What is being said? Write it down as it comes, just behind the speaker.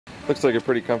Looks like a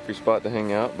pretty comfy spot to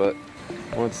hang out, but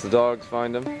once the dogs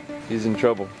find him, he's in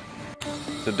trouble.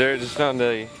 So Derek just found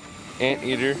a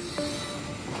anteater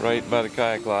right by the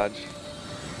kayak lodge.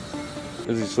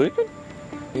 Is he sleeping?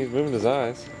 He's moving his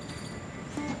eyes.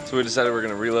 So we decided we're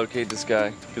gonna relocate this guy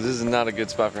because this is not a good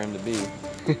spot for him to be.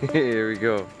 Here we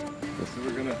go. So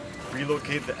we're gonna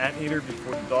relocate the anteater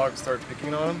before the dogs start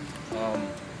picking on him.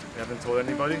 We haven't told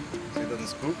anybody so he doesn't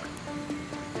spook.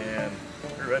 And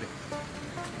we're ready.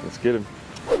 Let's get him.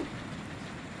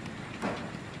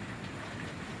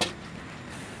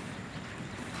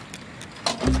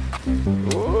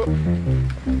 Whoa.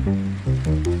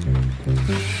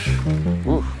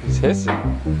 Ooh, he's hissing.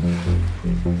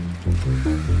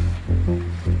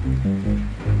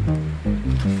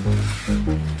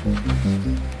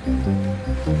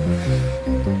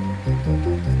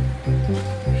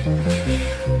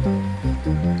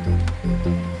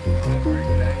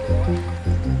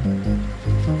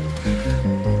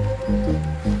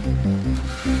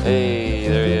 Hey,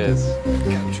 there he is.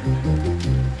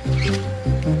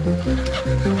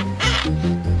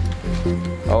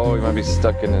 Oh, he might be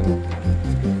stuck in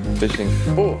fishing.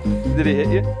 Oh, did he hit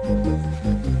you?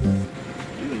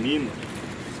 He's a mean one.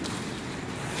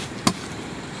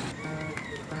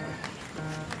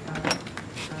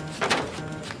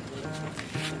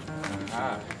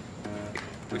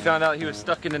 We found out he was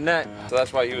stuck in the net, so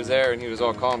that's why he was there and he was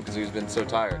all calm because he's been so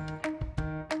tired.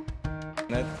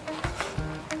 Net.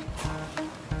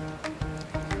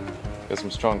 Got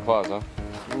some strong claws, huh?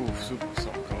 Ooh, super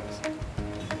strong claws.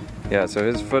 Yeah, so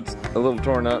his foot's a little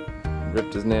torn up,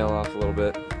 ripped his nail off a little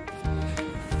bit,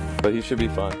 but he should be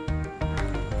fine.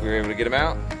 We were able to get him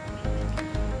out,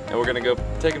 and we're gonna go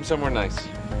take him somewhere nice.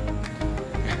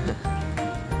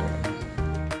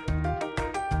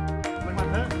 Like my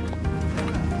pet.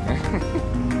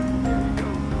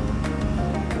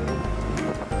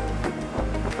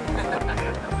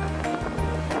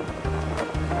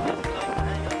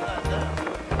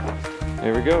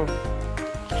 Here we go.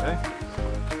 Okay.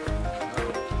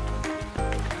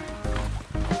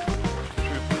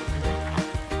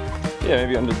 Yeah,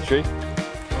 maybe under the tree.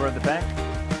 Or at the bank?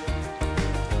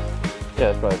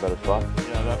 Yeah, that's probably a better spot.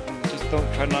 Yeah, that one. Just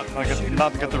don't try not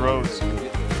to get the roads.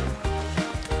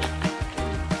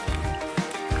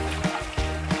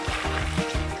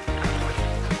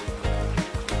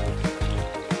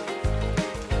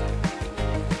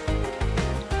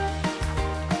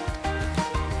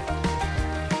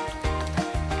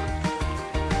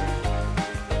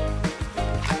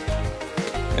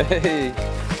 Hey!